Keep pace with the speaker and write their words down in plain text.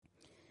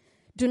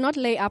Do not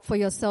lay up for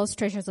yourselves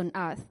treasures on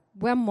earth,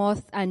 where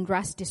moth and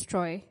rust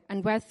destroy,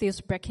 and where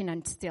thieves break in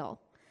and steal.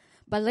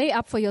 But lay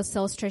up for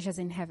yourselves treasures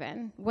in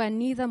heaven, where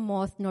neither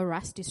moth nor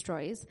rust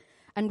destroys,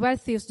 and where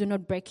thieves do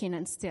not break in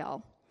and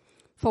steal.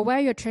 For where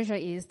your treasure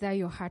is, there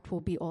your heart will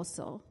be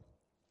also.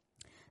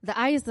 The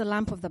eye is the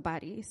lamp of the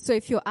body. So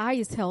if your eye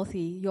is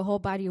healthy, your whole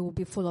body will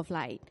be full of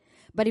light.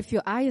 But if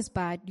your eye is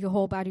bad, your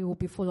whole body will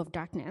be full of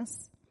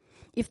darkness.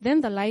 If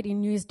then the light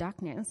in you is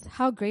darkness,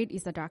 how great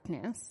is the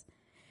darkness?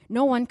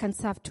 No one can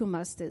serve two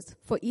masters,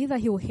 for either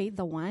he will hate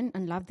the one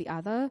and love the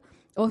other,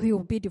 or he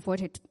will be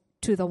devoted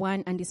to the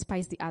one and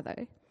despise the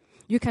other.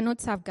 You cannot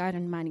serve God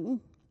and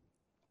money.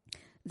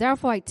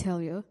 Therefore I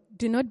tell you,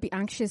 do not be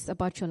anxious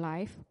about your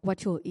life,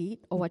 what you will eat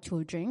or what you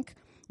will drink,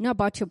 nor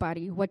about your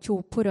body, what you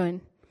will put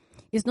on.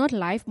 Is not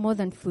life more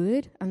than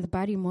food, and the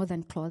body more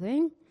than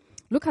clothing?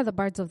 Look at the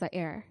birds of the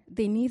air.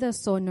 They neither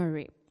sow nor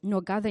reap,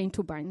 nor gather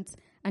into barns,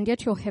 and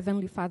yet your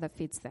heavenly Father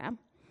feeds them.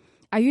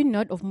 Are you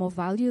not of more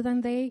value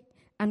than they?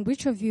 And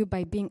which of you,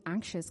 by being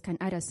anxious, can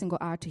add a single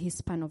hour to his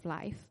span of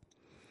life?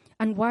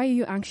 And why are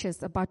you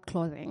anxious about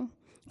clothing?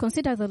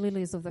 Consider the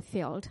lilies of the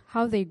field,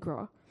 how they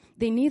grow.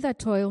 They neither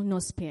toil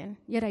nor spin.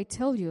 Yet I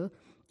tell you,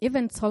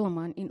 even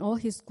Solomon in all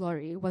his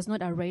glory was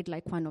not arrayed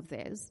like one of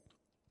theirs.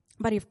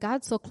 But if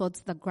God so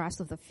clothes the grass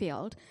of the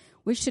field,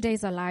 which today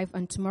is alive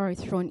and tomorrow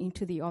is thrown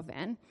into the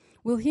oven,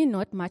 will he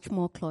not much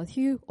more clothe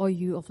you, O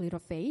you of little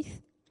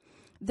faith?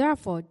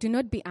 Therefore, do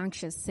not be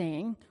anxious,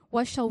 saying,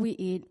 what shall we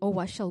eat, or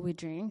what shall we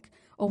drink,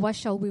 or what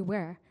shall we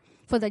wear?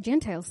 For the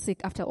Gentiles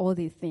seek after all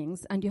these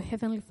things, and your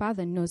heavenly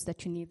Father knows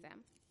that you need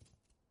them.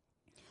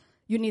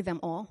 You need them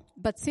all.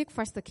 But seek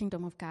first the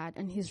kingdom of God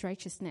and his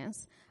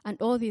righteousness,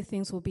 and all these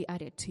things will be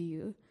added to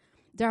you.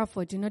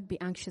 Therefore, do not be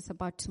anxious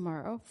about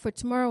tomorrow, for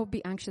tomorrow will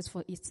be anxious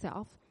for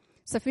itself.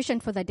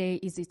 Sufficient for the day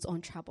is its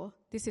own trouble.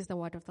 This is the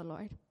word of the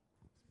Lord.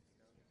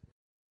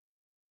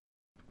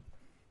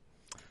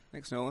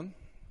 Thanks, Nolan.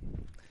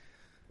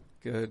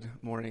 Good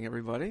morning,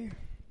 everybody.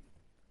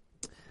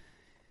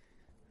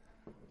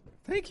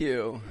 Thank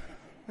you.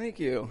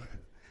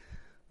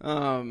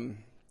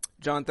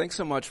 John, thanks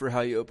so much for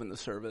how you opened the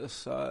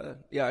service. I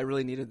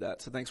really needed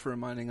that, so thanks for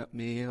reminding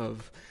me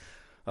of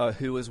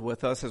who is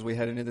with us as we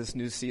head into this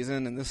new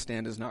season. And this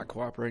stand is not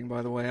cooperating,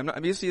 by the way.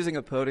 I'm used to using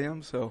a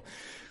podium, so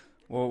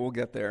we'll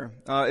get there.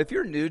 If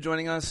you're new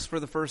joining us for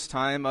the first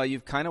time,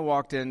 you've kind of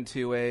walked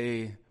into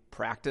a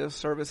practice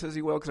service, as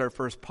you will, because our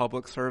first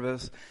public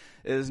service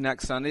is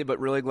next Sunday. But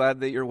really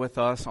glad that you're with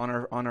us on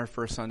our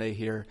first Sunday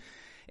here.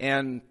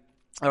 And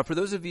for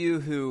those of you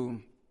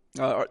who,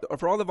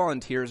 for all the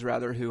volunteers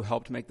rather who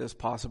helped make this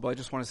possible, I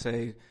just want to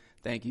say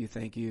thank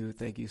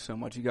you so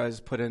much. You guys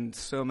put in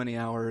so many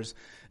hours,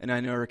 and I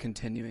know are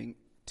continuing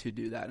to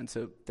do that. And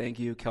so thank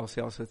you.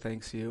 Kelsey also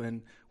thanks you.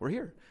 And we're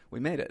here. We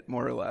made it,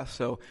 more or less.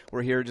 So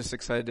we're here just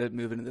excited to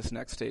move into this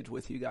next stage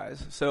with you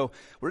guys. So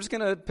we're just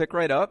going to pick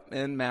right up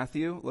in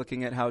Matthew,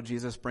 looking at how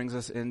Jesus brings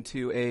us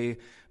into a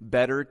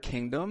better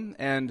kingdom.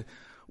 And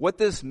what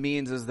this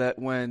means is that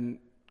when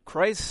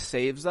Christ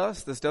saves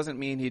us, this doesn't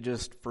mean he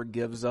just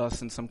forgives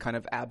us in some kind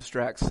of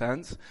abstract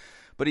sense,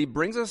 but he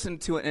brings us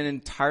into an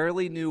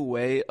entirely new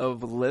way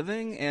of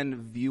living and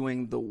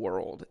viewing the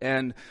world.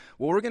 And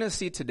what we're going to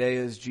see today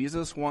is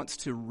Jesus wants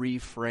to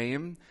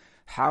reframe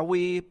how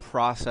we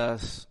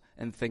process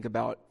and think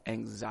about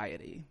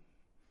anxiety.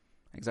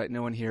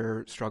 No one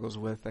here struggles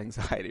with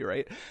anxiety,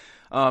 right?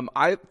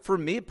 For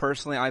me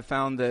personally, I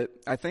found that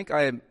I think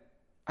I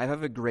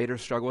have a greater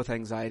struggle with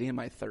anxiety in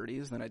my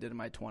 30s than I did in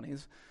my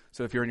 20s.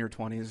 So if you're in your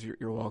 20s,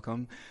 you're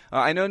welcome.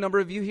 I know a number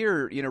of you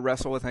here,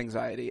 wrestle with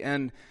anxiety.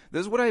 And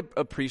this is what I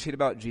appreciate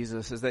about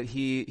Jesus, is that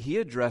he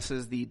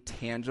addresses the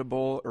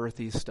tangible,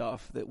 earthy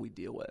stuff that we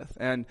deal with.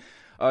 And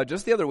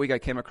just the other week, I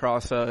came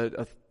across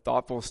a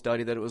thoughtful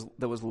study that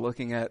was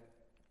looking at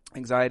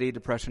anxiety,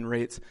 depression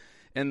rates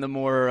in the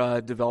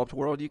more developed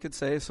world, you could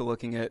say. So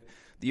looking at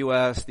the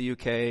U.S., the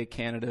U.K.,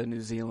 Canada,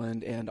 New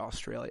Zealand, and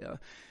Australia.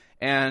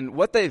 And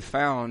what they've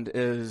found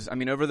is,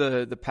 over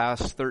the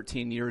past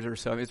 13 years or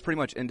so, it's pretty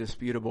much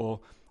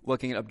indisputable,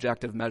 looking at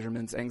objective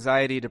measurements,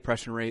 anxiety,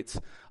 depression rates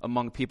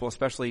among people,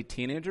 especially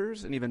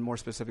teenagers, and even more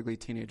specifically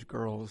teenage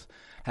girls,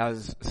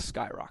 has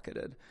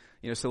skyrocketed.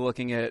 So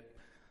looking at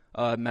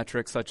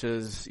metrics such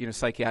as,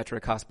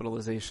 psychiatric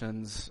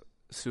hospitalizations,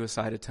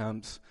 suicide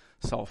attempts,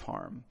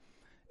 self-harm.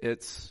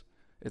 It's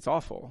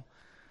awful.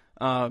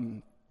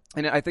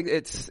 And I think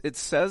it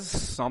says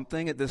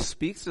something, this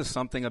speaks to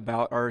something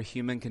about our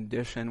human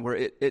condition where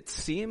it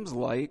seems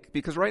like,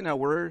 because right now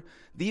we're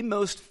the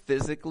most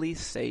physically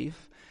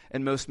safe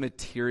and most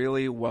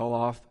materially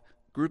well-off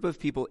group of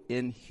people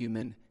in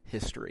human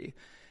history.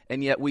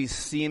 And yet we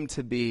seem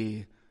to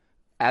be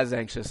as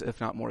anxious, if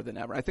not more than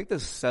ever. I think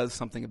this says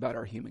something about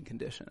our human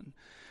condition.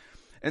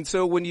 And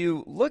so when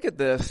you look at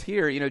this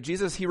here,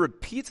 Jesus, he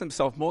repeats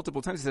himself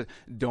multiple times. He says,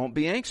 don't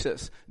be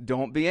anxious.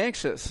 Don't be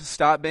anxious.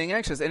 Stop being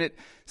anxious. And it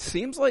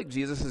seems like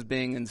Jesus is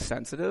being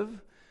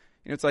insensitive.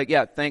 It's like,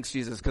 yeah, thanks,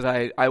 Jesus, because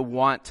I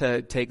want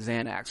to take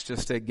Xanax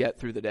just to get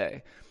through the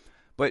day.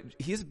 But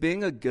he's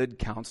being a good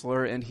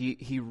counselor, and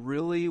he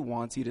really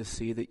wants you to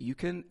see that you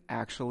can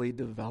actually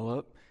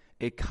develop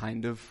a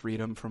kind of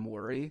freedom from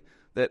worry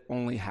that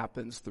only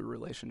happens through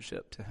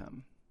relationship to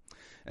him.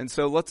 And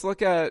so let's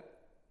look at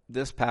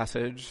this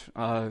passage,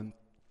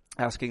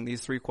 asking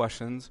these three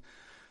questions.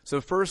 So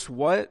first,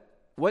 what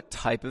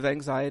type of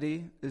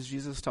anxiety is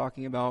Jesus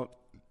talking about?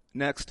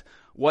 Next,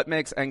 what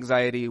makes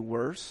anxiety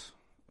worse,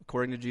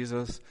 according to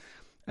Jesus?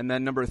 And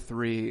then number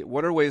 3,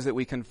 what are ways that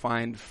we can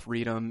find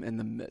freedom in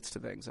the midst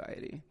of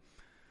anxiety?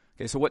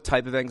 Okay, so what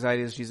type of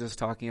anxiety is Jesus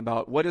talking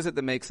about? What is it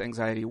that makes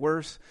anxiety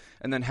worse?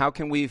 And then how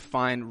can we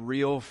find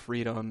real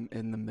freedom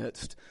in the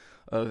midst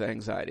of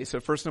anxiety? So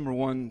first, number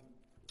 1,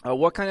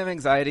 what kind of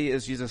anxiety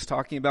is Jesus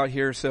talking about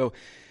here? So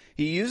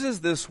he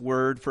uses this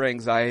word for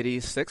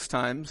anxiety 6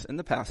 times in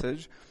the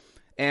passage.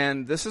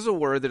 And this is a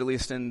word that, at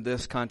least in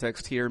this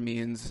context here,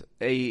 means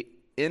an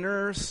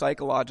inner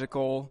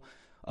psychological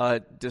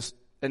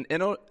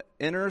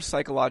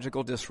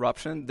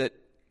disruption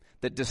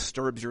that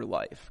disturbs your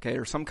life, okay,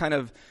 or some kind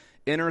of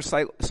inner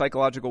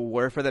psychological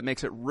warfare that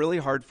makes it really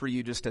hard for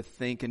you just to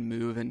think and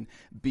move and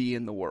be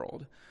in the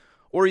world.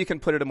 Or you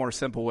can put it a more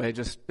simple way,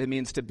 it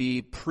means to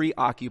be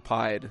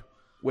preoccupied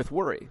with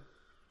worry.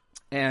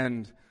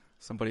 And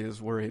somebody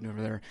is worried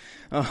over there.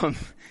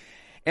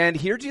 And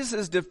here Jesus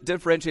is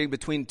differentiating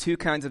between 2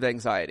 kinds of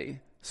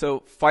anxiety. So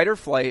fight or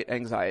flight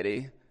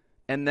anxiety,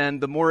 and then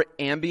the more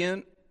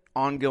ambient,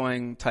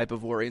 ongoing type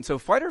of worry. And so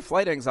fight or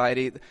flight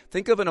anxiety,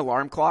 think of an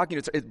alarm clock.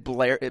 It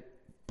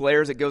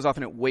blares, it goes off,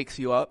 and it wakes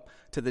you up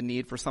to the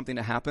need for something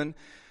to happen.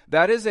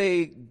 That is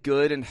a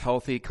good and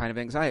healthy kind of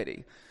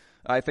anxiety.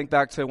 I think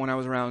back to when I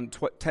was around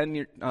 10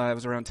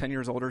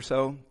 years old or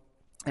so,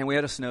 and we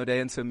had a snow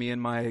day, and so me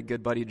and my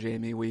good buddy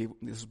Jamie,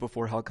 this was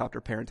before helicopter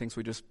parenting, so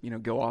we just,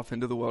 go off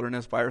into the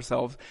wilderness by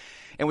ourselves.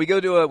 And we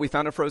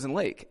found a frozen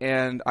lake,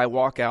 and I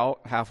walk out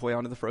halfway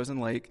onto the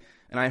frozen lake,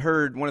 and I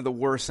heard one of the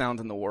worst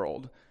sounds in the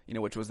world,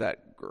 which was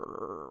that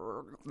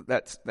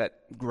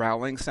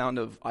growling sound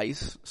of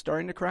ice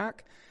starting to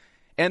crack.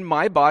 And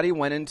my body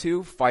went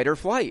into fight or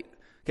flight.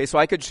 Okay, so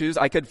I could choose,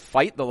 I could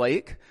fight the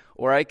lake,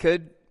 or I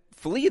could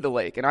flee the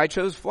lake, and I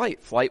chose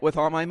flight with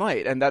all my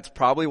might, and that's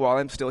probably why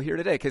I'm still here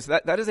today, because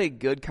that is a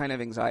good kind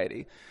of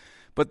anxiety.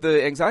 But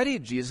the anxiety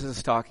Jesus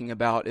is talking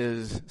about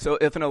is, so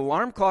if an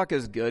alarm clock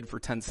is good for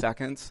 10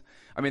 seconds,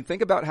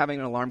 think about having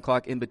an alarm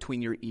clock in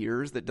between your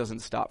ears that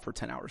doesn't stop for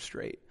 10 hours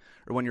straight,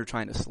 or when you're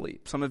trying to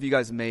sleep. Some of you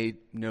guys may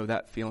know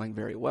that feeling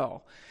very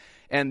well.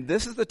 And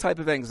this is the type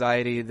of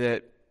anxiety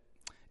that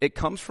it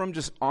comes from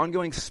just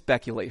ongoing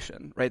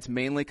speculation, right? It's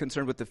mainly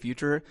concerned with the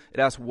future. It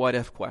asks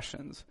what-if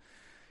questions.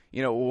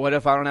 What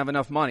if I don't have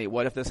enough money?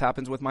 What if this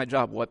happens with my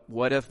job?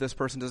 What if this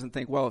person doesn't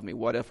think well of me?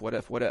 What if?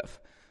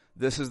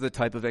 This is the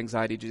type of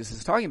anxiety Jesus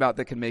is talking about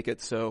that can make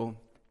it so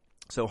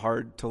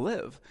hard to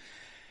live.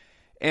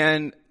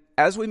 And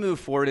as we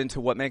move forward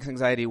into what makes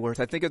anxiety worse,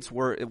 I think it's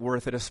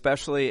worth it,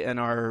 especially in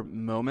our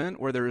moment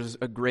where there's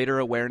a greater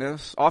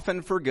awareness,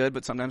 often for good,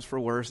 but sometimes for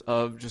worse,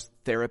 of just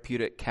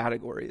therapeutic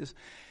categories.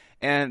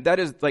 And that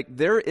is,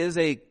 there is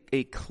a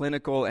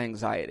clinical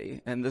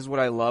anxiety. And this is what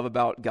I love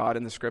about God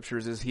in the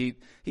scriptures is he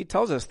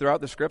tells us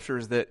throughout the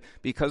scriptures that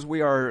because we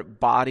are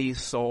body,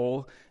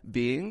 soul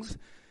beings,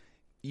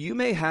 you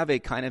may have a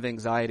kind of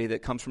anxiety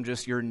that comes from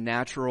just your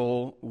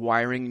natural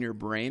wiring in your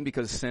brain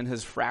because sin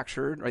has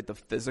fractured, right, the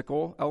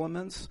physical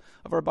elements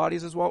of our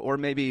bodies as well, or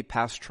maybe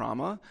past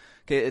trauma.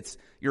 Okay, it's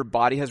your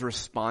body has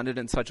responded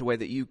in such a way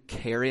that you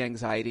carry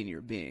anxiety in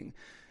your being.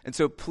 And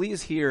so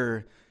please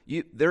hear,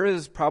 there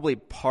is probably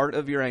part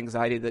of your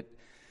anxiety that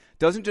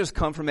doesn't just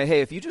come from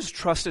hey, if you just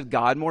trusted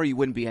God more, you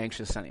wouldn't be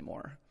anxious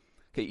anymore.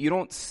 Okay, you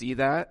don't see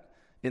that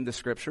in the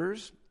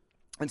scriptures.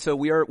 And so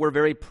we're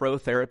very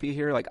pro-therapy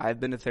here. I've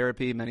been to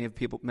therapy. Many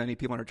people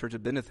in our church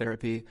have been to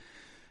therapy.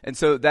 And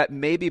so that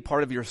may be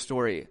part of your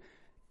story.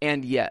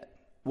 And yet,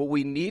 what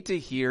we need to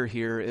hear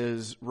here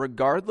is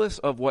regardless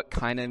of what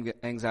kind of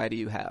anxiety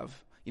you have,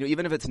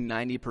 even if it's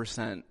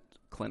 90%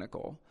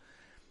 clinical,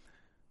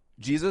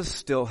 Jesus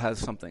still has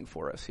something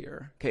for us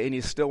here. Okay, and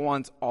he still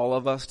wants all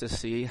of us to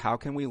see how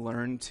can we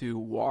learn to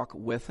walk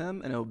with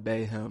him and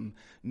obey him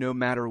no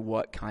matter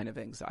what kind of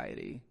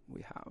anxiety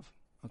we have.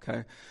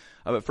 Okay?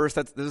 But first,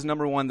 this is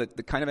number 1, the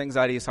kind of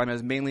anxiety he's talking about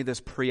is mainly this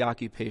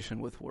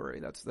preoccupation with worry.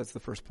 That's the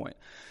first point.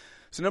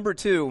 So number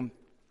 2,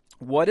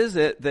 what is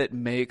it that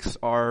makes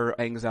our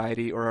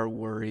anxiety or our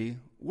worry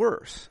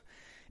worse?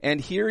 And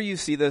here you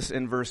see this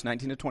in verse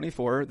 19 to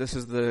 24. This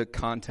is the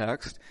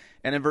context.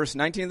 And in verse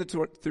 19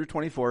 through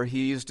 24,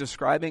 he's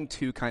describing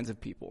 2 kinds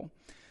of people.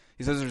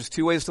 He says there's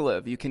 2 ways to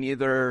live. You can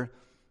either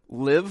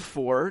live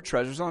for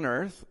treasures on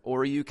earth,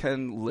 or you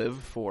can live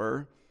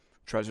for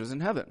treasures in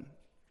heaven.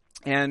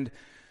 And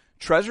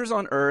treasures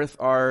on earth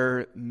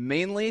are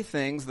mainly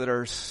things that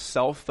are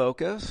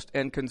self-focused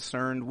and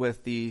concerned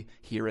with the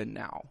here and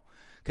now.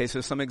 Okay, so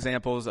some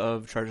examples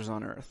of treasures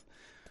on earth.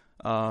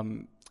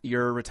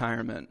 Your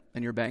retirement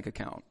and your bank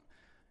account.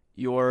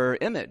 Your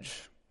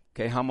image.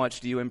 Okay, how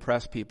much do you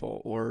impress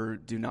people or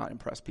do not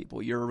impress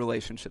people? Your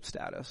relationship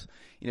status.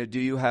 Do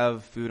you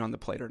have food on the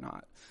plate or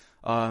not?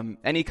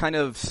 any kind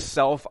of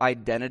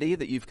self-identity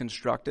that you've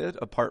constructed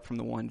apart from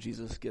the one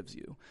Jesus gives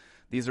you.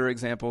 These are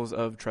examples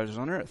of treasures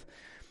on earth.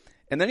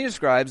 And then he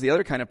describes the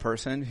other kind of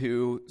person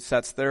who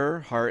sets their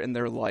heart and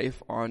their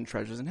life on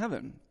treasures in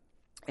heaven.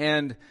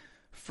 And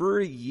for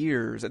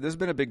years, this has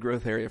been a big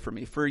growth area for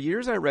me. For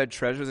years, I read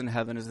treasures in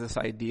heaven as this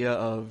idea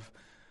of,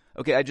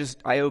 okay,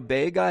 I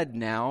obey God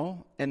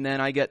now, and then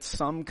I get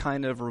some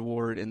kind of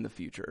reward in the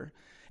future.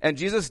 And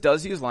Jesus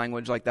does use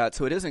language like that,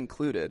 so it is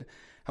included.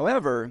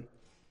 However,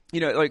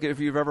 like if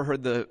you've ever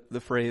heard the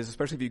phrase,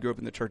 especially if you grew up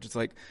in the church, it's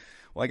like,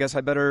 well, I guess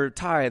I better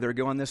tithe or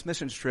go on this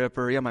mission trip,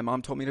 or my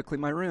mom told me to clean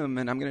my room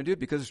and I'm going to do it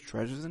because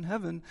treasures in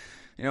heaven,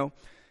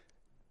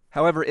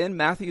 However, in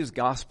Matthew's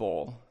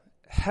gospel,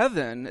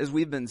 heaven, as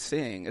we've been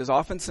seeing, is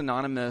often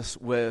synonymous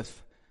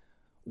with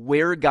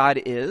where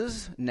God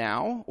is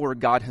now, or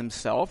God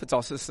himself. It's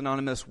also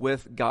synonymous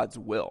with God's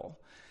will.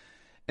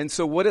 And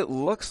so what it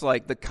looks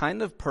like, the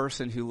kind of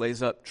person who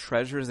lays up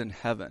treasures in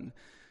heaven,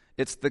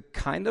 it's the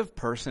kind of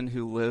person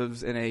who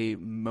lives in a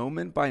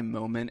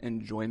moment-by-moment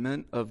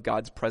enjoyment of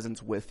God's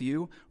presence with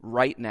you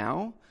right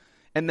now,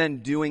 and then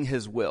doing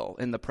his will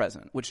in the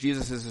present, which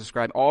Jesus has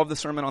described all of the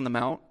Sermon on the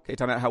Mount,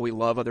 talking about how we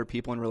love other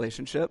people in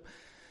relationship.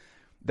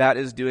 That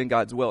is doing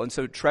God's will. And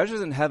so treasures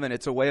in heaven,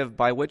 it's a way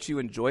by which you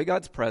enjoy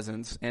God's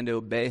presence and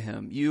obey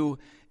him. You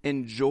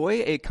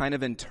enjoy a kind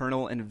of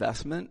internal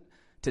investment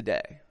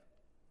today.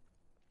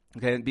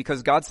 Okay,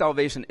 because God's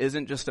salvation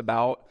isn't just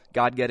about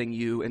God getting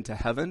you into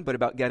heaven, but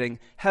about getting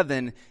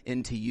heaven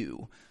into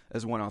you,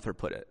 as one author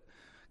put it.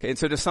 Okay, and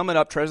so to sum it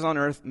up, treasures on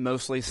earth,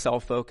 mostly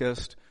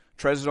self-focused.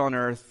 Treasures on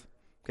earth,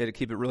 to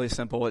keep it really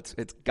simple,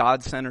 it's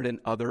God-centered and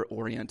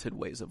other-oriented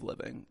ways of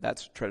living.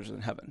 That's treasures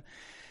in heaven.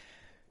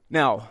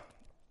 Now,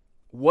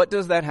 what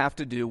does that have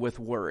to do with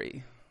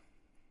worry?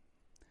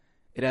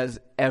 It has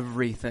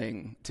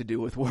everything to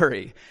do with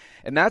worry.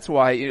 And that's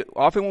why,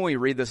 often when we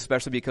read this,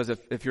 especially because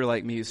if you're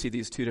like me, you see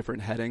these two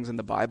different headings in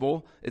the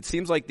Bible, it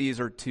seems like these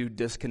are two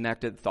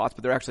disconnected thoughts,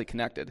 but they're actually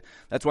connected.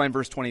 That's why in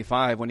verse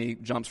 25, when he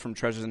jumps from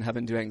treasures in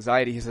heaven to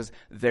anxiety, he says,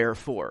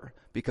 therefore,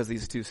 because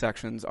these two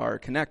sections are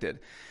connected.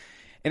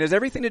 And it has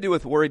everything to do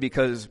with worry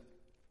because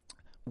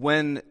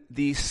when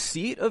the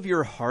seat of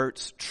your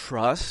heart's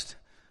trust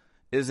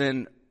is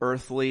in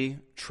earthly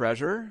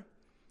treasure,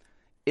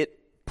 it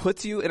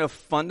puts you in a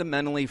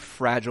fundamentally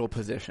fragile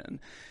position.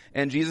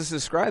 And Jesus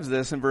describes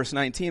this in verse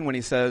 19 when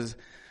he says,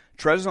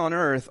 treasures on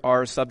earth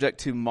are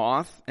subject to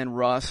moth and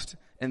rust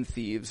and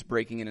thieves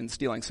breaking in and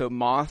stealing. So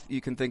moth,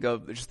 you can think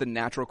of just the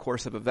natural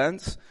course of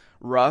events,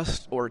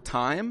 rust or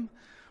time,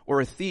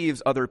 or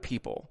thieves, other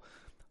people.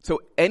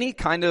 So any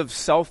kind of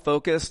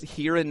self-focused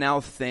here and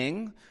now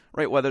thing,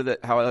 right, whether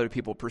how other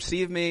people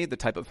perceive me, the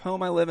type of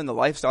home I live in, the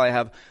lifestyle I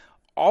have,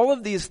 all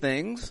of these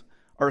things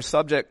are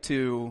subject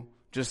to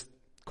just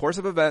course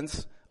of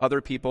events,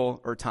 other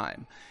people, or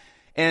time.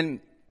 And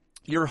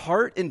your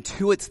heart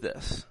intuits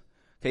this.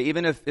 Okay,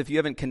 even if you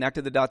haven't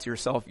connected the dots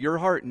yourself, your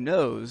heart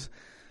knows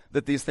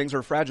that these things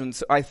are fragile. And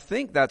so I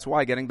think that's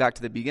why, getting back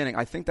to the beginning,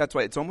 I think that's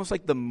why it's almost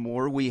like the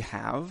more we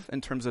have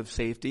in terms of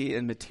safety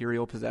and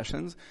material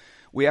possessions,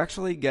 we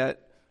actually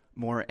get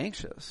more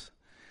anxious.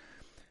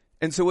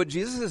 And so what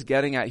Jesus is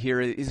getting at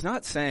here, he's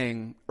not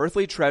saying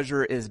earthly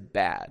treasure is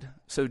bad,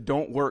 so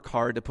don't work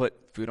hard to put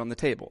food on the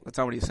table. That's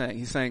not what he's saying.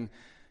 He's saying,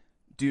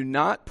 do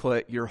not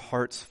put your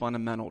heart's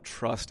fundamental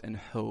trust and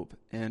hope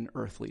in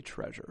earthly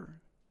treasure.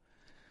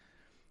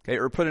 Okay,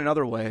 or put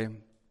another way,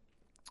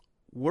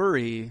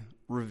 worry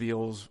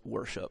reveals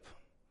worship.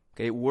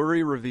 Okay,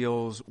 worry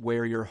reveals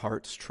where your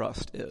heart's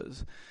trust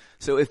is.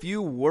 So if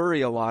you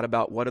worry a lot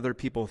about what other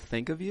people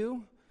think of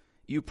you,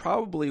 you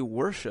probably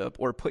worship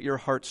or put your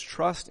heart's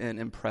trust in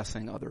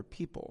impressing other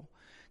people.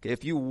 Okay,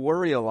 if you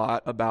worry a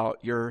lot about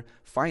your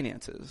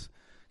finances,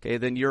 okay,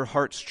 then your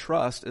heart's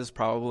trust is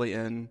probably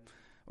in,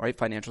 right,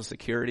 financial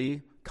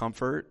security,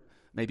 comfort,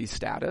 maybe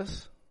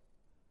status.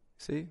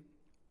 See?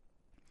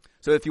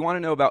 So if you want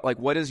to know about, like,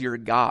 what is your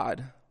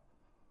God,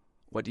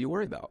 what do you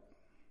worry about?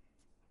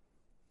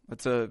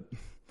 That's a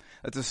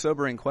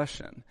sobering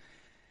question.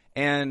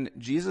 And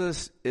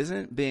Jesus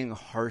isn't being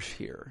harsh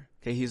here.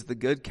 Okay, he's the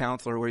good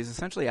counselor where he's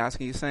essentially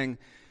asking, he's saying,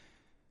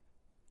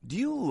 do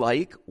you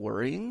like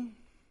worrying?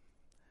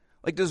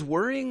 Like, does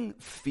worrying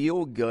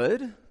feel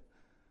good?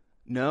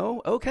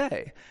 No?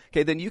 Okay.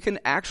 Okay, then you can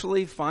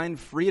actually find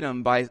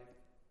freedom by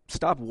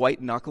stop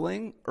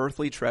white-knuckling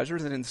earthly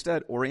treasures and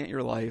instead orient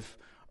your life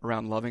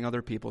around loving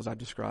other people, as I've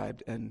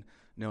described, and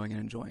knowing and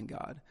enjoying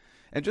God.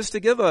 And just to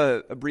give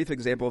a brief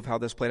example of how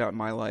this played out in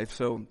my life,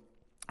 so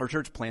our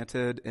church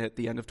planted at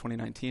the end of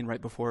 2019,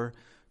 right before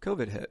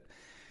COVID hit.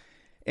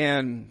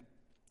 And,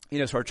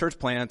 so our church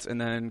plants,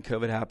 and then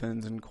COVID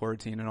happens, and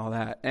quarantine and all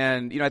that.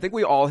 And, I think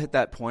we all hit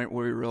that point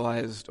where we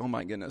realized, oh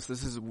my goodness,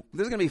 this is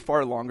going to be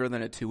far longer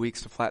than a 2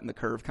 weeks to flatten the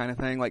curve kind of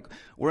thing. Like,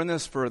 we're in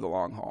this for the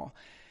long haul.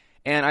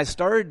 And I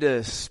started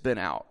to spin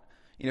out.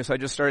 So I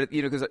just started,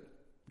 because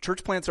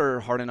church plants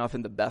are hard enough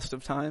in the best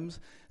of times.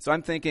 So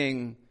I'm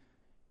thinking,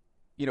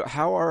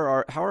 how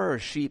are our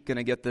sheep going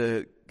to get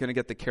the going to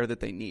get the care that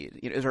they need?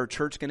 Is our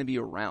church going to be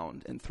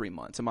around in 3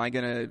 months? Am I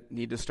going to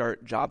need to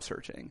start job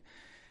searching?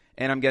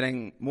 And I'm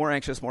getting more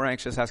anxious,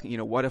 asking,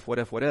 what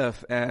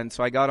if? And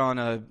so I got on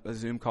a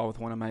Zoom call with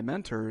one of my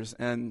mentors,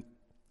 and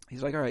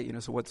he's like, all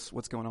right, so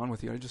what's going on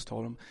with you? I just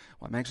told him,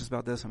 well, I'm anxious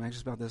about this. And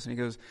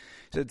he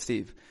said,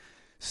 Steve,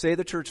 say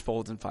the church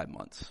folds in 5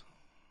 months.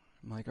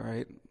 I'm like, all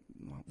right,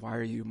 why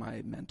are you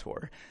my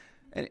mentor?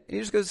 And he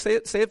just goes, say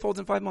it folds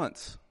in 5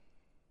 months.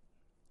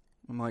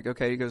 I'm like,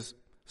 okay. He goes,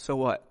 so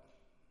what?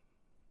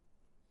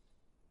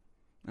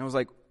 And I was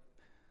like,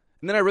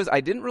 and then I realized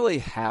I didn't really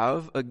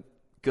have a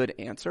good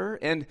answer.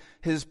 And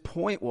his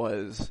point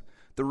was,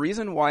 the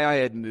reason why I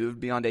had moved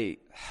beyond a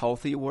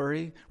healthy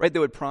worry, right, that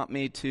would prompt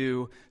me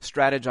to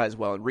strategize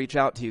well and reach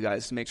out to you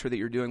guys to make sure that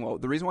you're doing well.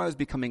 The reason why I was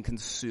becoming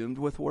consumed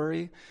with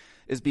worry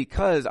is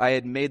because I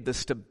had made the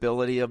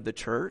stability of the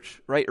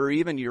church, right, or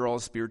even your all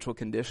spiritual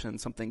condition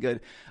something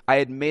good. I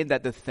had made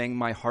that the thing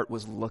my heart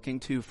was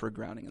looking to for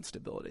grounding and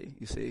stability,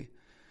 you see.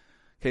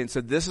 Okay, and so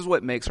this is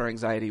what makes our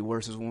anxiety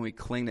worse, is when we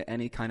cling to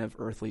any kind of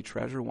earthly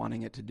treasure,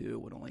 wanting it to do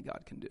what only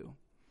God can do.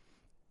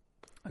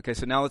 Okay,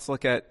 so now let's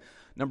look at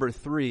number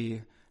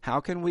 3. How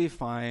can we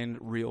find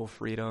real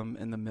freedom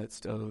in the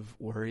midst of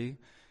worry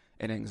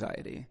and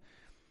anxiety?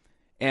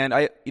 And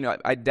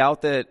I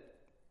doubt that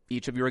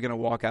each of you are going to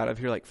walk out of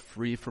here like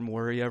free from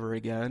worry ever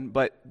again,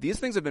 but these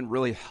things have been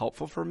really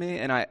helpful for me,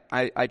 and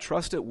I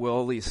trust it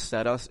will at least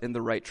set us in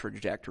the right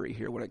trajectory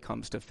here when it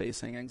comes to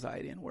facing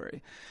anxiety and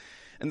worry.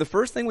 And the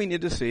first thing we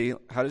need to see,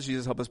 how does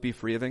Jesus help us be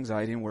free of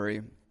anxiety and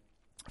worry?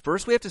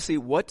 First, we have to see,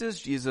 what does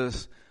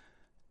Jesus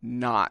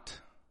not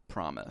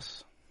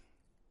promise?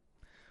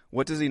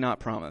 What does he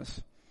not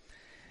promise?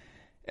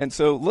 And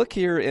so look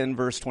here in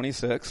verse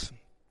 26.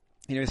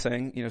 He's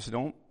saying, so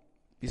don't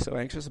be so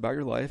anxious about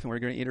your life and where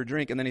you're going to eat or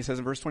drink. And then he says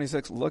in verse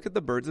 26, look at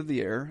the birds of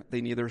the air.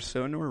 They neither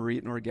sow nor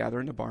reap nor gather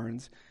into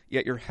barns,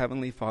 yet your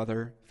heavenly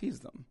Father feeds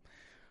them.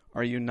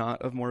 Are you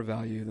not of more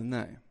value than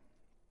they?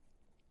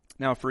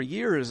 Now, for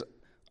years,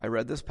 I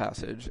read this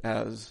passage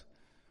as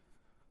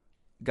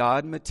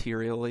God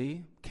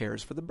materially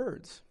cares for the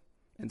birds.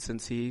 And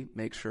since he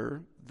makes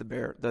sure the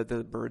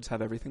birds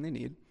have everything they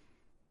need,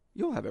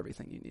 you'll have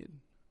everything you need.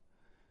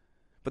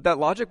 But that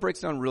logic breaks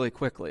down really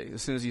quickly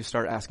as soon as you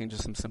start asking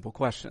just some simple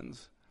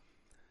questions.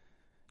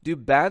 Do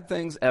bad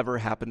things ever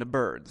happen to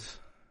birds?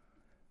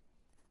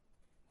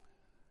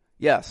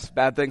 Yes,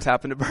 bad things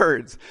happen to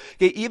birds.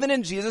 Okay, even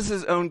in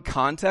Jesus' own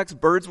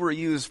context, birds were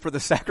used for the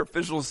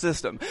sacrificial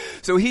system.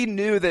 So he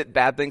knew that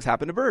bad things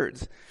happen to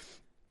birds.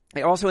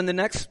 And also in the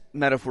next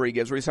metaphor he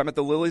gives, where he's talking about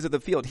the lilies of the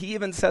field, he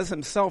even says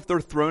himself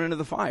they're thrown into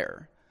the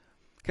fire.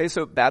 Okay,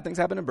 so bad things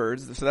happen to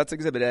birds. So that's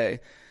exhibit A.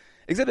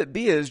 Exhibit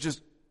B is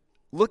just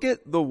look at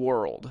the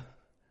world.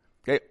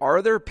 Okay,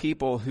 are there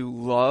people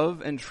who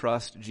love and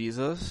trust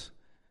Jesus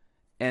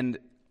and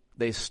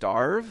they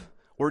starve,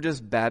 or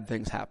just bad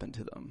things happen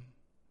to them?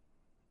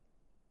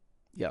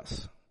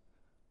 Yes,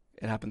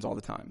 it happens all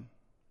the time.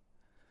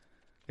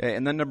 Okay,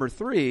 and then number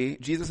 3,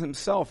 Jesus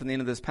himself in the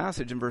end of this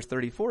passage in verse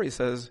 34, he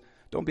says,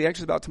 don't be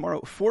anxious about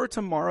tomorrow, for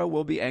tomorrow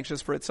will be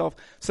anxious for itself.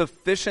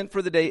 Sufficient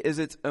for the day is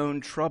its own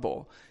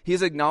trouble.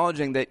 He's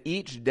acknowledging that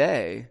each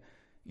day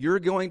you're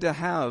going to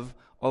have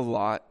a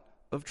lot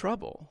of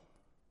trouble.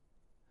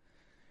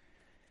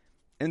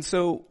 And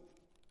so,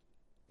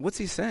 what's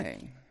he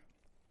saying?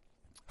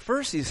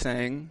 First, he's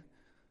saying,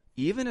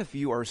 even if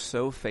you are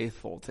so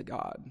faithful to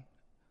God,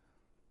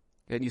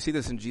 and you see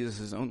this in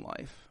Jesus' own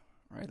life,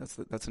 right?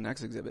 That's the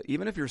next exhibit.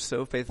 Even if you're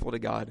so faithful to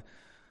God,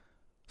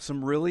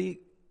 some really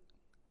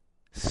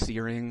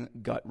searing,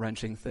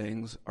 gut-wrenching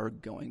things are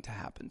going to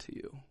happen to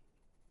you.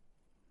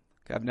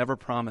 Okay, I've never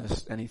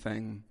promised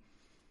anything,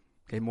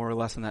 more or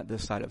less than that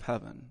this side of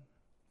heaven.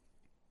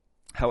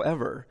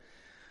 However,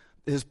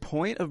 his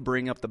point of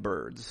bringing up the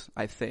birds,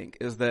 I think,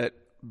 is that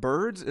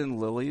birds and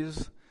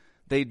lilies,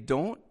 they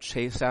don't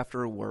chase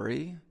after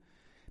worry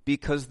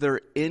because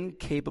they're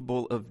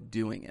incapable of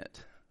doing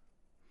it.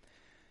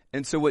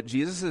 And so what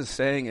Jesus is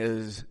saying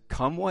is,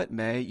 come what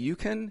may, you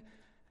can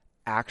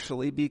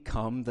actually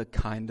become the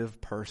kind of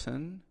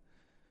person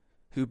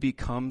who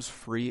becomes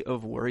free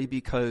of worry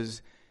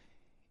because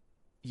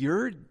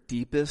your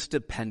deepest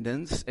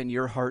dependence and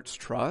your heart's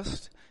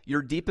trust,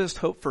 your deepest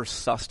hope for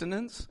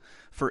sustenance,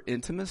 for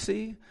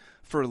intimacy,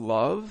 for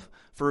love,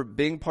 for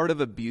being part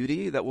of a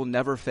beauty that will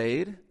never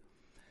fade,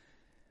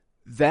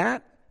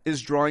 that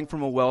is drawing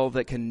from a well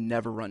that can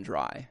never run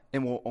dry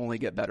and will only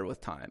get better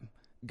with time.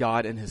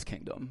 God and his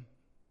kingdom.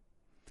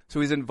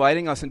 So he's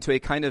inviting us into a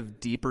kind of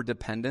deeper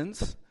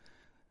dependence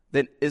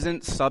that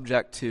isn't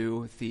subject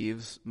to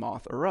thieves,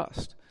 moth, or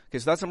rust. Okay,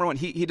 so that's number 1.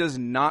 He does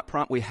not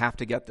promise, we have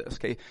to get this,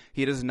 okay?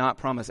 He does not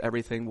promise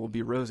everything will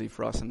be rosy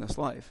for us in this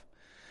life.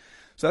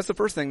 So that's the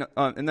first thing.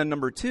 And then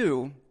number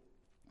 2,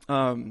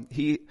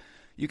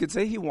 you could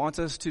say he wants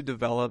us to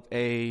develop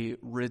a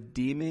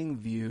redeeming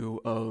view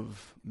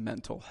of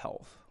mental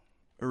health.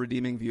 A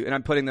redeeming view. And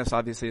I'm putting this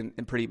obviously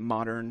in pretty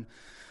modern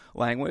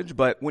language,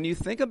 but when you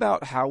think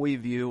about how we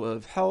view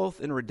of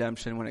health and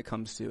redemption when it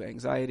comes to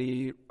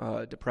anxiety,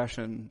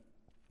 depression,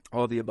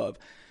 all of the above,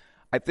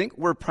 I think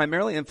we're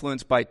primarily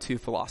influenced by two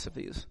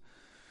philosophies.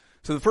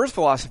 So the first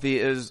philosophy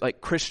is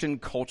like Christian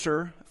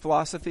culture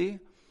philosophy,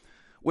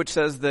 which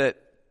says that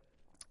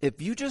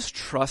if you just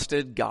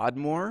trusted God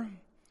more,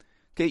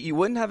 okay, you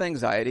wouldn't have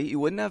anxiety, you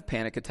wouldn't have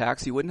panic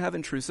attacks, you wouldn't have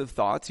intrusive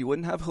thoughts, you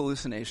wouldn't have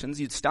hallucinations,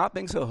 you'd stop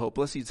being so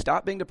hopeless, you'd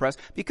stop being depressed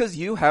because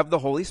you have the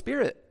Holy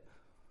Spirit.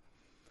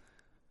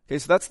 Okay,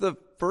 so that's the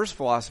first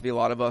philosophy a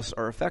lot of us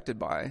are affected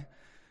by.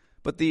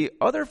 But the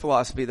other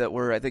philosophy that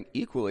we're, I think,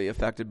 equally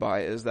affected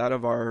by is that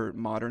of our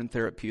modern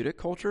therapeutic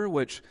culture,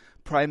 which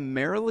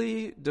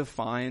primarily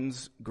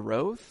defines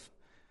growth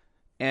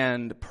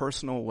and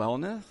personal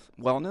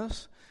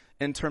wellness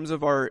in terms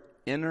of our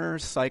inner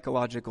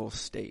psychological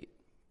state.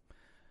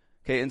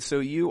 Okay, and so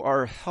you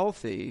are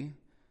healthy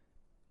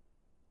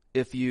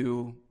if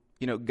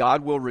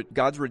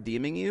God's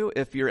redeeming you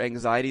if your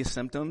anxiety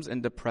symptoms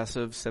and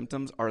depressive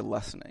symptoms are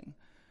lessening.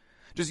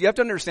 Just you have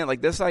to understand, like,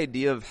 this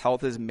idea of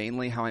health is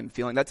mainly how I'm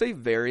feeling. That's a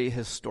very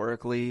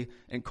historically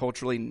and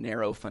culturally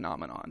narrow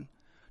phenomenon.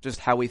 Just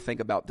how we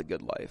think about the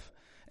good life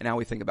and how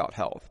we think about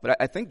health. But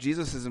I think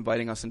Jesus is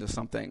inviting us into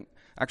something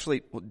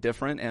actually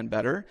different and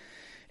better.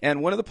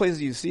 And one of the places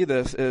you see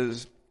this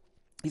is,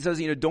 he says,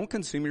 don't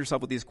consume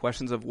yourself with these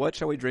questions of what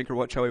shall we drink or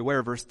what shall we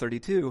wear, verse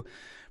 32.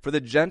 For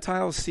the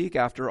Gentiles seek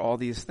after all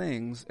these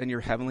things, and your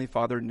heavenly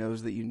Father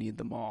knows that you need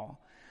them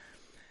all.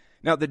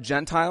 Now, the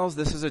Gentiles,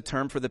 this is a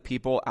term for the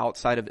people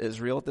outside of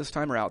Israel at this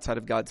time, or outside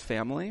of God's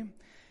family.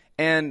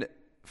 And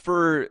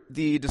for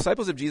the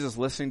disciples of Jesus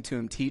listening to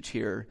him teach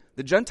here,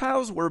 the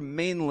Gentiles were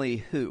mainly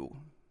who?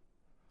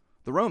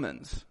 The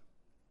Romans.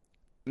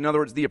 In other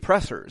words, the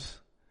oppressors.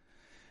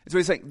 And so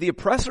he's saying, the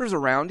oppressors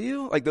around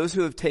you, like those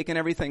who have taken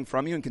everything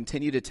from you and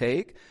continue to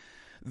take,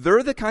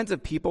 they're the kinds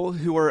of people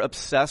who are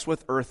obsessed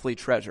with earthly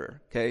treasure,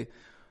 okay?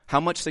 How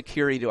much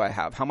security do I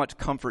have? How much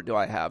comfort do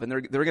I have? And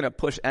they're going to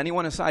push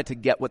anyone aside to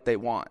get what they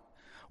want.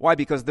 Why?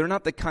 Because they're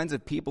not the kinds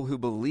of people who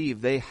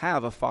believe they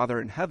have a Father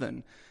in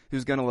heaven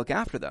who's going to look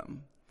after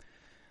them.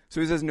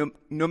 So he says,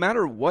 no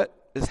matter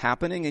what is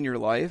happening in your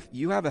life,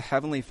 you have a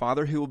heavenly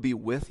Father who will be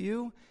with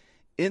you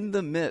in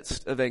the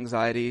midst of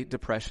anxiety,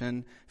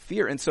 depression,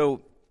 fear. And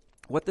so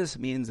what this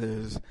means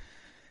is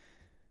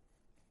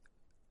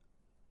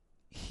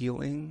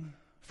healing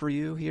for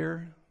you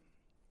here,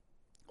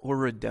 or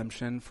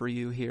redemption for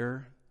you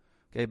here,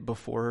 okay,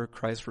 before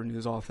Christ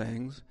renews all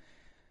things.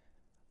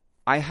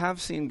 I have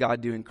seen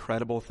God do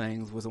incredible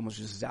things with almost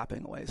just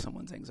zapping away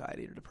someone's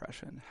anxiety or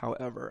depression.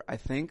 However, I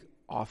think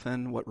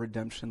often what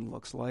redemption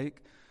looks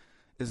like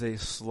is a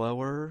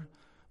slower,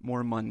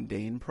 more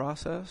mundane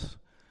process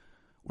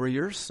where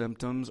your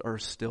symptoms are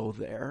still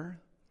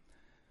there,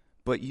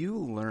 but you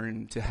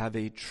learn to have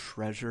a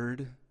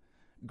treasured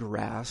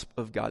grasp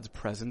of God's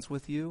presence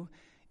with you,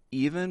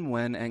 even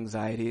when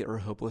anxiety or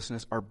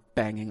hopelessness are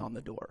banging on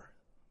the door.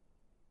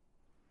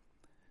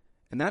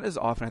 And that is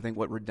often, I think,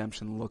 what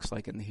redemption looks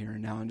like in the here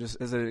and now. And just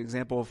as an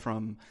example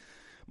from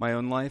my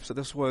own life, so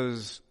this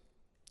was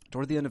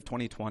toward the end of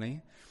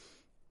 2020.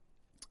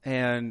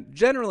 And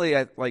generally,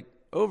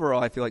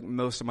 overall, I feel like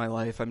most of my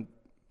life, I'm,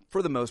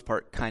 for the most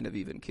part, kind of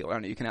even keeled. I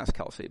don't know, you can ask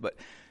Kelsey, but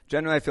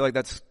generally I feel like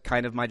that's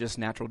kind of my just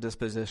natural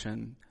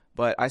disposition.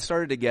 But I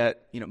started to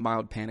get,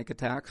 mild panic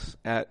attacks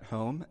at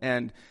home,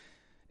 and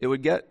it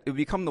would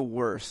become the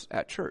worst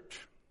at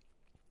church,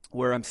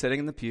 where I'm sitting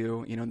in the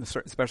pew,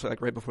 especially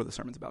like right before the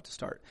sermon's about to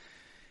start.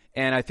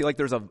 And I feel like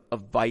there's a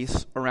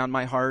vice around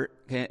my heart,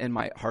 okay, and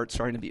my heart's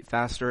starting to beat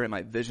faster, and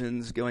my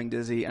vision's going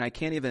dizzy, and I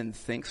can't even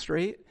think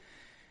straight.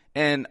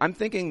 And I'm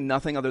thinking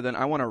nothing other than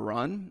I want to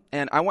run,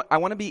 and I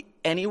want to be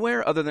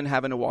anywhere other than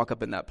having to walk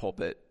up in that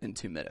pulpit in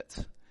 2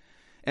 minutes.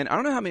 And I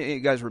don't know how many of you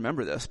guys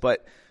remember this,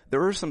 but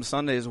there were some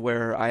Sundays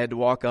where I had to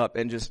walk up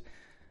and just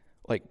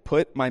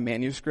put my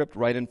manuscript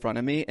right in front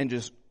of me and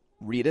just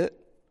read it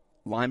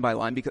line by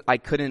line because I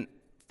couldn't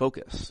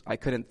focus. I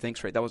couldn't think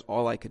straight. That was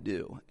all I could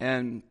do.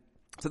 And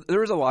so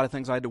there was a lot of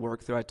things I had to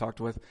work through. I talked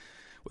with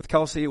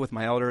Kelsey, with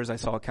my elders. I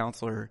saw a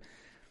counselor.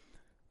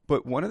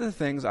 But one of the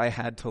things I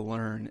had to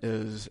learn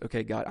is,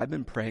 okay, God, I've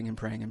been praying and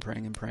praying and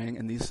praying and praying,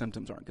 and these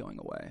symptoms aren't going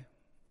away.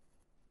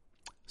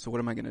 So what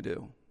am I going to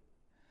do?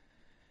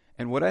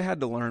 And what I had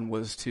to learn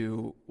was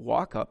to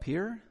walk up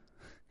here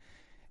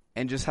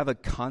and just have a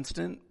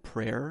constant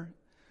prayer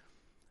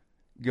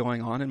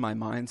going on in my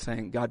mind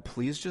saying, God,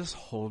 please just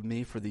hold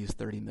me for these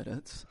 30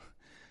 minutes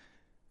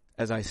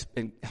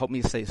and help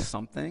me say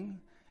something,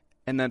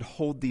 and then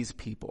hold these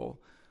people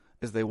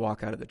as they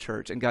walk out of the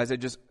church. And guys,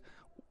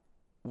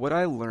 what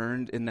I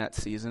learned in that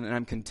season, and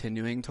I'm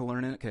continuing to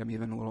learn it, okay, I'm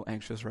even a little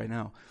anxious right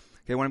now.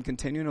 Okay, what I'm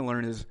continuing to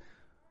learn is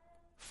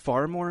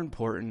far more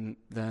important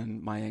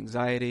than my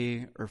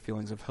anxiety or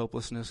feelings of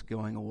hopelessness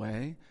going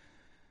away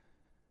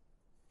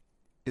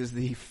is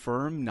the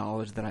firm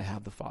knowledge that I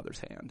have the Father's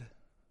hand.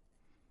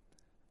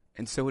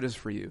 And so it is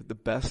for you. The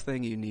best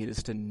thing you need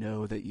is to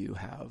know that you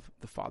have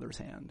the Father's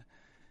hand.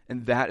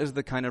 And that is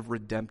the kind of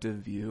redemptive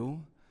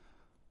view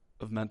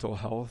of mental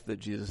health that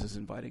Jesus is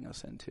inviting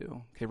us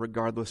into, okay,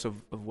 regardless of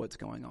what's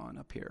going on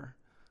up here.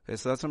 Okay,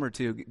 so that's number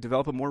 2.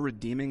 Develop a more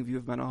redeeming view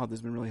of mental health. This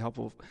has been really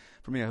helpful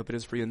for me. I hope it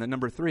is for you. And then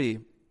number 3,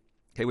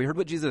 okay, we heard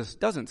what Jesus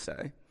doesn't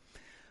say.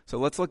 So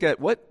let's look at,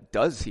 what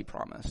does he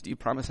promise? Do you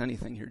promise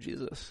anything here,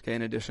 Jesus? Okay,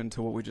 in addition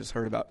to what we just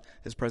heard about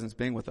his presence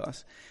being with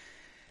us.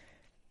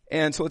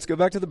 And so let's go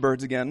back to the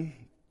birds again.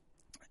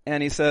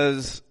 And he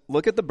says,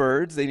 look at the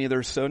birds. They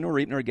neither sow nor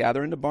reap nor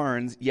gather into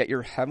barns, yet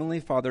your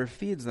heavenly Father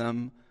feeds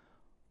them.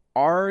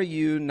 Are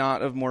you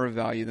not of more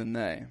value than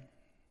they?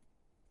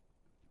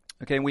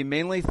 Okay, and we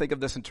mainly think of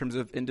this in terms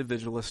of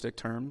individualistic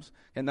terms,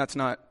 and that's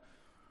not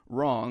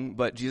wrong,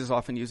 but Jesus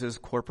often uses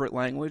corporate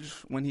language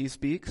when he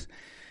speaks.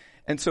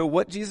 And so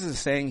what Jesus is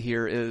saying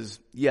here is,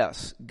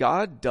 yes,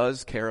 God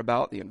does care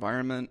about the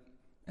environment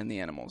and the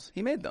animals.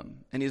 He made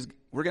them, and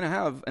we're going to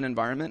have an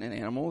environment and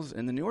animals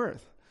in the new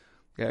earth,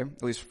 okay,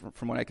 at least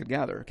from what I could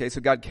gather. Okay, so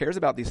God cares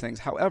about these things.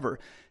 However,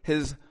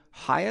 his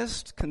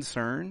highest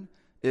concern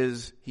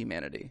is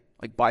humanity,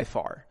 like by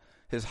far.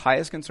 His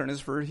highest concern is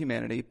for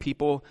humanity,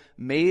 people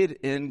made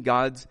in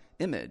God's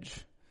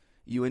image,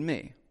 you and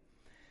me.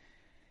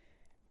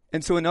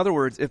 And so in other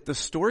words, if the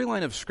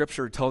storyline of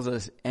Scripture tells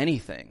us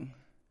anything,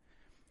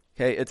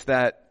 okay, it's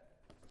that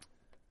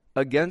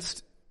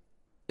against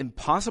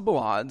impossible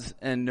odds,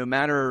 and no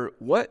matter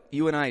what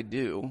you and I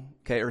do,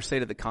 okay, or say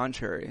to the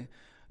contrary,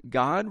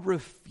 God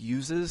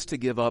refuses to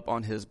give up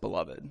on his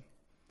beloved.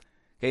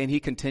 Okay, and he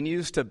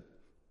continues to.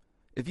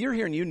 If you're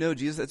here and you know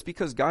Jesus, it's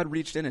because God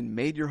reached in and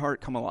made your heart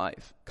come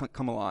alive.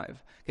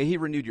 Okay, he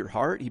renewed your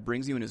heart, he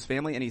brings you in his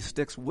family, and he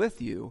sticks with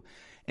you,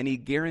 and he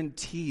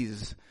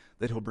guarantees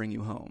that he'll bring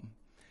you home.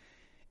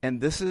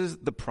 And this is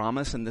the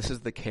promise, and this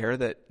is the care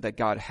that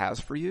God has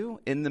for you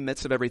in the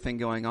midst of everything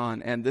going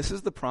on. And this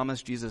is the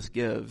promise Jesus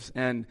gives.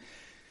 And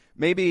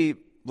maybe,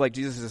 like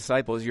Jesus'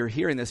 disciples, you're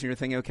hearing this and you're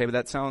thinking, okay, but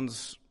that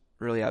sounds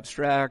really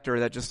abstract,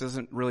 or that just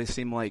doesn't really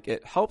seem like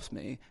it helps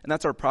me. And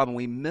that's our problem.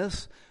 We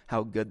miss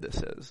how good this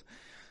is.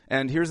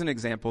 And here's an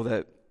example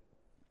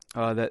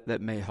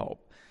that may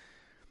help.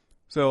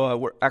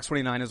 So Acts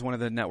 29 is one of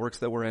the networks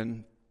that we're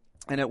in.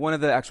 And at one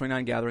of the Acts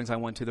 29 gatherings I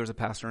went to, there's a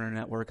pastor in our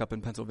network up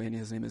in Pennsylvania.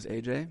 His name is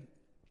AJ.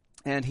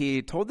 And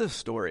he told this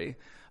story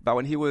about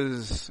when he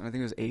was, I think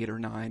he was 8 or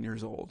 9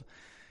 years old.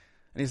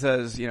 And he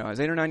says, I was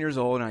 8 or 9 years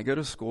old, and I go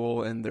to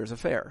school, and there's a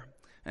fair.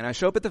 And I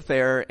show up at the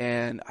fair,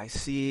 and I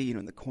see,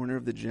 in the corner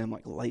of the gym,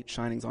 like light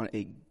shinings on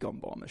a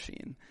gumball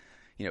machine.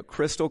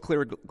 Crystal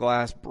clear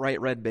glass, bright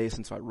red base.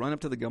 And so I run up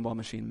to the gumball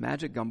machine,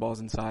 magic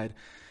gumballs inside.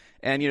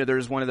 And,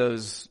 there's one of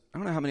those, I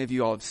don't know how many of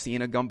you all have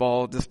seen a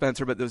gumball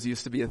dispenser, but those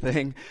used to be a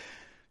thing.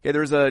 Okay,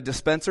 there's a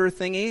dispenser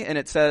thingy, and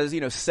it says,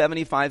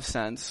 75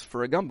 cents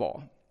for a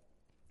gumball.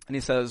 And he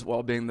says,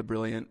 well, being the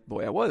brilliant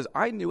boy I was,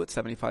 I knew what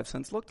 75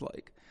 cents looked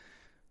like.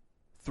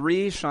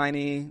 3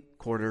 shiny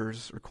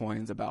quarters or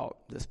coins about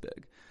this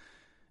big.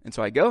 And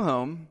so I go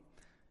home,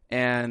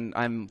 and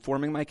I'm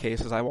forming my case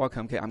as I walk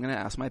home. Okay, I'm going to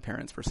ask my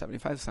parents for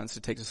 75 cents to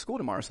take to school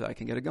tomorrow so that I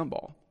can get a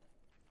gumball.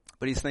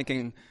 But he's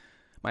thinking,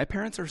 my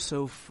parents are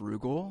so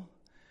frugal.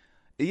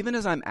 Even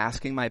as I'm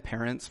asking my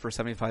parents for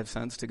 75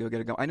 cents to go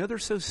get a gumball, I know they're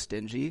so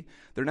stingy.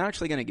 They're not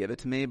actually going to give it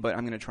to me, but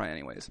I'm going to try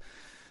anyways.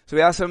 So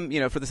we asked him,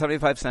 for the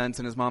 75 cents,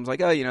 and his mom's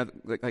like, oh,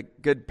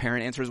 like good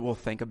parent answers, we'll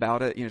think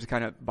about it, to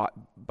kind of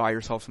buy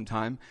yourself some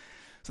time.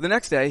 So the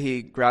next day,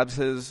 he grabs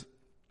his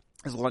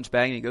lunch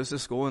bag, and he goes to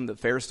school, and the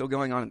fair is still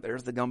going on, and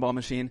there's the gumball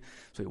machine.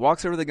 So he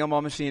walks over to the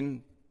gumball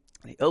machine,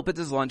 and he opens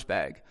his lunch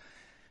bag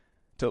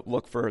to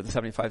look for the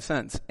 75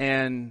 cents.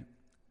 And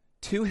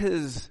to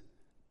his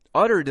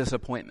utter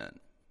disappointment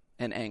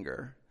and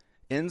anger,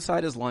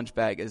 inside his lunch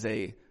bag is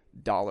a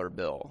dollar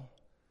bill.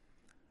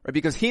 Right?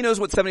 Because he knows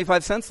what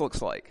 75 cents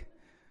looks like.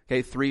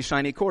 Okay, 3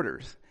 shiny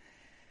quarters.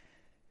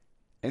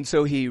 And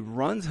so he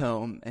runs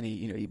home, and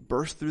he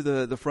bursts through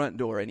the front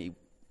door, and he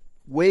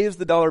waves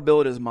the dollar bill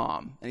at his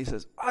mom. And he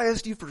says, I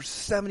asked you for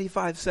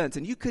 75 cents,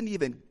 and you couldn't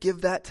even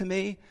give that to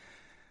me?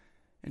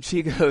 And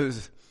she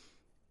goes,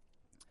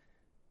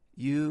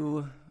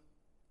 you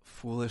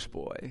foolish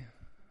boy.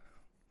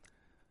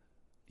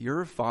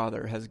 Your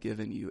father has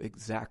given you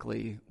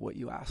exactly what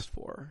you asked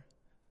for.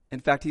 In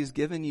fact, he's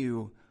given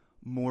you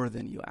more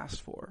than you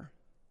asked for,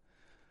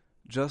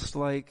 just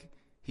like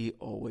he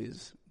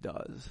always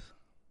does.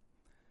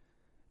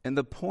 And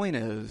the point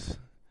is,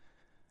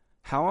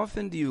 how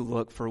often do you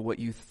look for what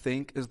you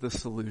think is the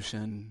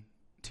solution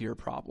to your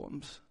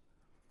problems?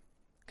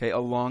 Okay, a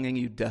longing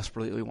you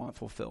desperately want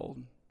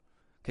fulfilled.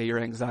 Okay, your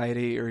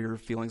anxiety or your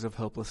feelings of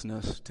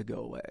hopelessness to go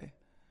away.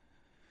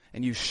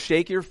 And you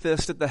shake your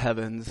fist at the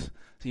heavens,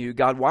 saying,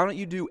 God, why don't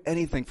you do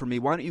anything for me?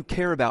 Why don't you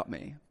care about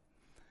me?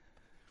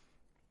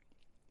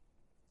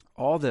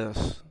 All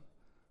this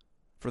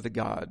for the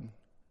God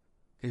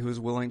who is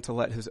willing to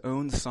let his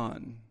own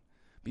son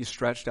be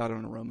stretched out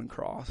on a Roman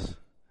cross,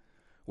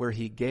 where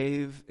he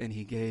gave and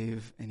he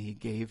gave and he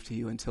gave to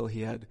you until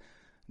he had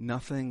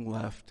nothing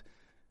left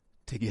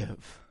to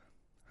give.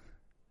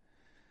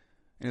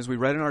 And as we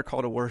read in our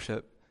call to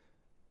worship,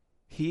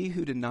 he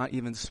who did not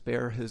even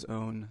spare his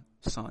own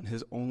son,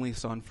 his only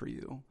son for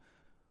you,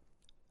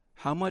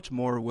 how much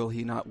more will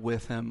he not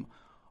with him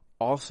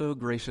also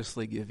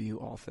graciously give you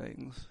all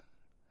things?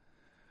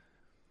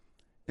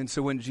 And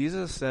so when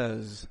Jesus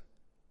says,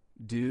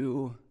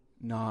 do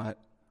not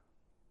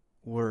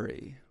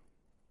worry,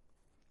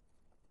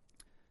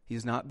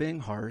 he's not being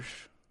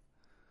harsh.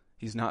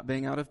 He's not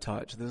being out of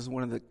touch. This is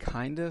one of the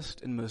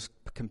kindest and most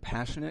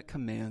compassionate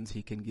commands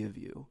he can give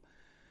you.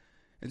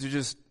 And so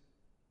just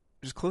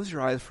close your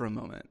eyes for a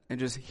moment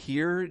and just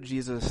hear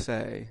Jesus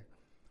say,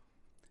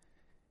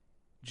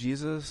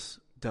 Jesus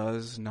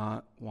does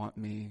not want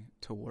me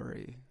to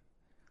worry.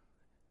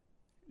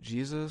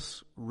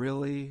 Jesus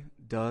really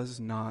does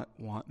not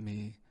want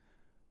me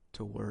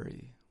to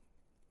worry.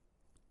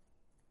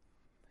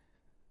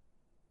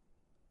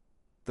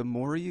 The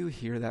more you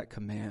hear that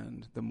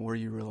command, the more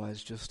you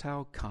realize just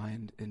how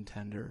kind and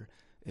tender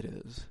it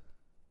is.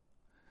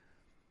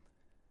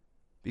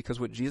 Because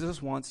what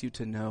Jesus wants you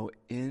to know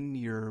in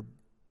your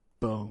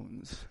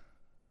bones,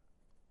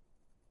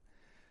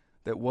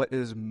 that what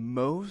is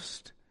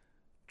most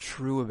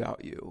true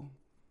about you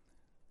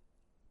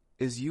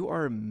is you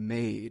are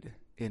made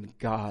in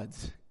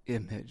God's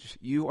image.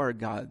 You are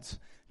God's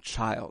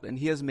child, and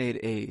he has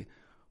made a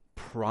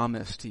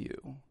promise to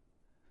you.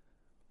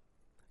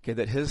 Okay,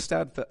 that his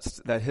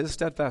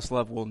steadfast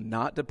love will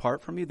not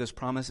depart from you. This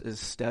promise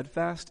is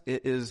steadfast.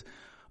 It is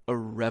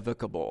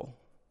irrevocable.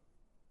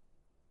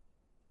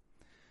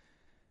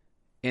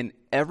 And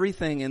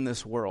everything in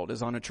this world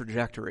is on a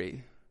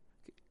trajectory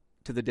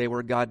to the day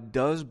where God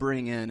does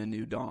bring in a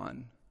new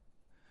dawn,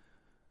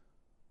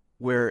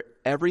 where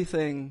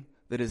everything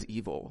that is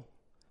evil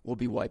will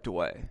be wiped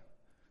away,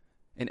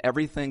 and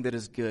everything that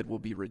is good will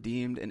be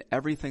redeemed, and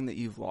everything that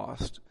you've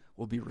lost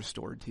will be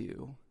restored to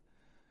you.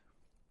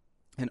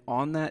 And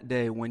on that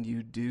day, when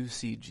you do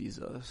see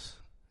Jesus,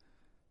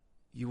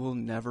 you will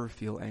never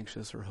feel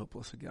anxious or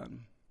hopeless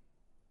again.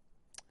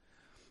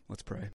 Let's pray.